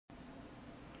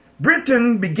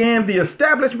Britain began the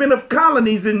establishment of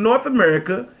colonies in North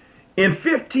America in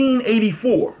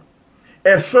 1584,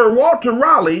 as Sir Walter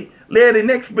Raleigh led an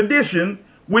expedition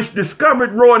which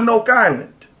discovered Roanoke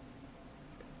Island.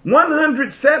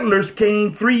 100 settlers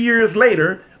came 3 years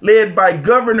later, led by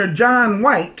Governor John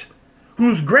White,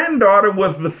 whose granddaughter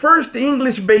was the first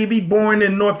English baby born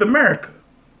in North America.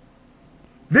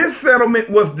 This settlement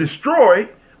was destroyed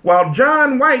while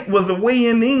John White was away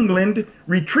in England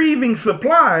retrieving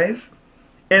supplies,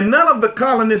 and none of the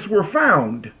colonists were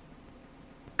found.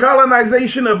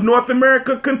 Colonization of North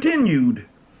America continued,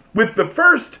 with the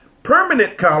first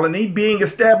permanent colony being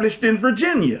established in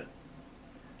Virginia.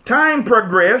 Time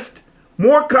progressed,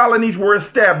 more colonies were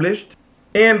established,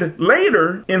 and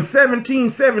later, in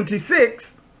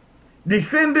 1776,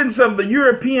 descendants of the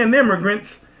European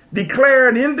immigrants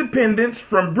declared independence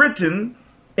from Britain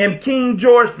and King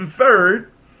George III,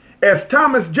 as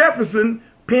Thomas Jefferson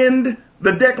penned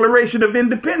the Declaration of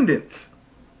Independence.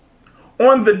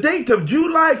 On the date of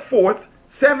July 4th,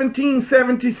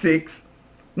 1776,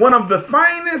 one of the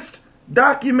finest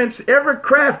documents ever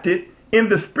crafted in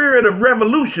the spirit of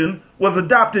revolution was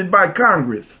adopted by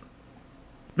Congress.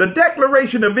 The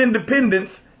Declaration of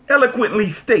Independence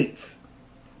eloquently states,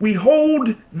 "We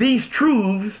hold these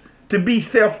truths to be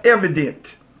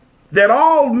self-evident, that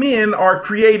all men are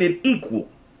created equal,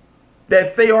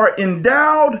 that they are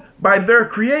endowed by their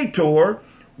Creator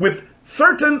with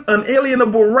certain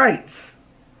unalienable rights,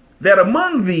 that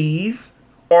among these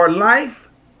are life,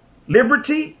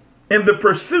 liberty, and the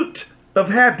pursuit of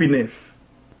happiness."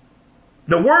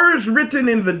 The words written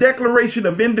in the Declaration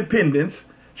of Independence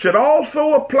should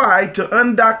also apply to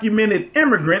undocumented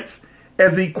immigrants,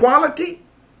 as equality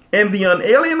and the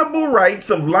unalienable rights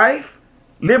of life,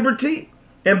 liberty,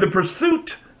 and the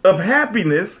pursuit of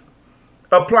happiness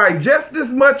apply just as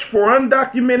much for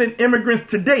undocumented immigrants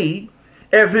today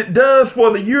as it does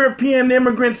for the European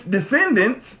immigrants'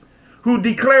 descendants who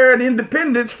declared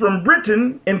independence from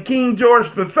Britain and King George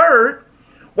III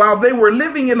while they were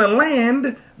living in a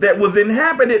land that was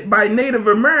inhabited by Native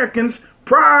Americans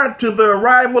prior to the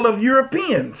arrival of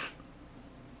Europeans.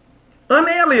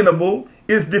 Unalienable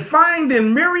is defined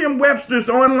in Merriam-Webster's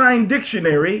online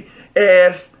dictionary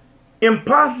as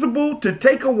impossible to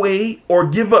take away or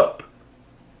give up,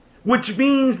 which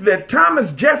means that Thomas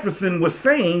Jefferson was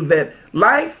saying that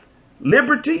life,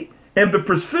 liberty, and the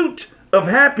pursuit of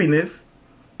happiness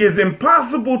is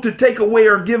impossible to take away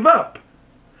or give up.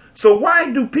 So why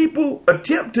do people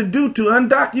attempt to do to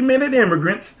undocumented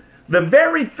immigrants the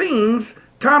very things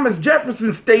Thomas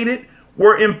Jefferson stated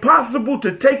were impossible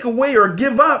to take away or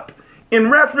give up in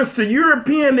reference to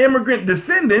European immigrant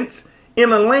descendants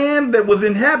in a land that was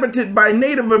inhabited by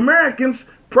Native Americans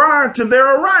prior to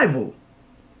their arrival?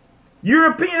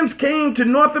 Europeans came to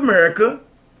North America,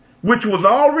 which was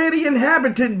already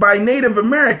inhabited by Native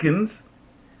Americans,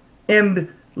 and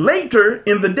later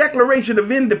in the Declaration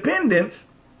of Independence,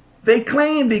 they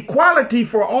claimed equality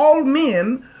for all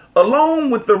men, along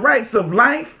with the rights of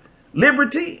life,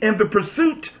 liberty, and the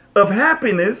pursuit of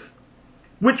happiness,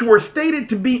 which were stated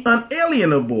to be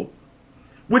unalienable,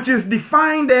 which is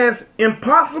defined as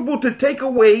impossible to take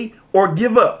away or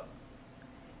give up.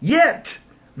 Yet,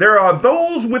 there are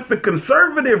those with the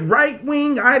conservative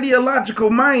right-wing ideological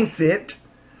mindset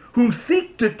who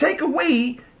seek to take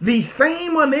away these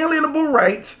same unalienable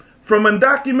rights from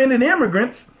undocumented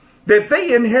immigrants that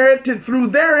they inherited through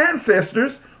their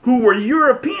ancestors who were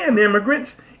European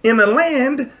immigrants in a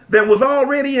land that was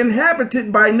already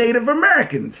inhabited by Native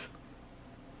Americans.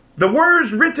 The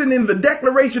words written in the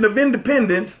Declaration of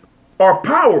Independence are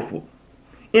powerful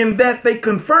in that they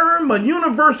confirm a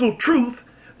universal truth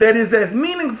that is as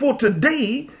meaningful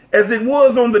today as it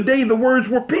was on the day the words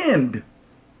were penned.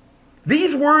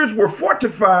 These words were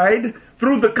fortified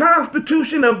through the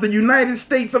Constitution of the United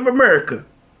States of America,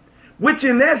 which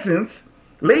in essence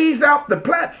lays out the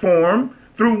platform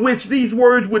through which these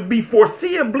words would be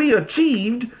foreseeably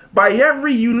achieved by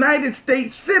every United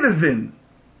States citizen.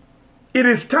 It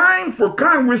is time for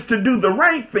Congress to do the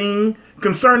right thing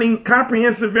concerning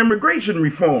comprehensive immigration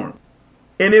reform.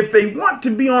 And if they want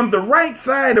to be on the right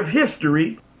side of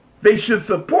history, they should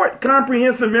support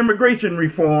comprehensive immigration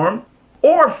reform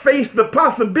or face the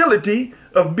possibility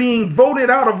of being voted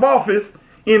out of office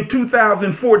in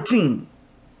 2014.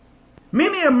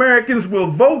 Many Americans will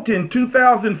vote in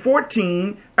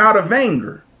 2014 out of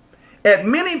anger at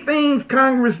many things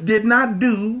Congress did not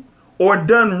do or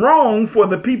done wrong for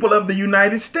the people of the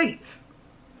United States.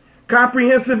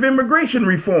 Comprehensive immigration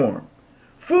reform,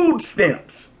 food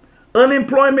stamps,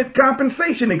 unemployment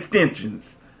compensation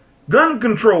extensions, gun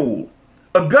control,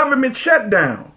 a government shutdown,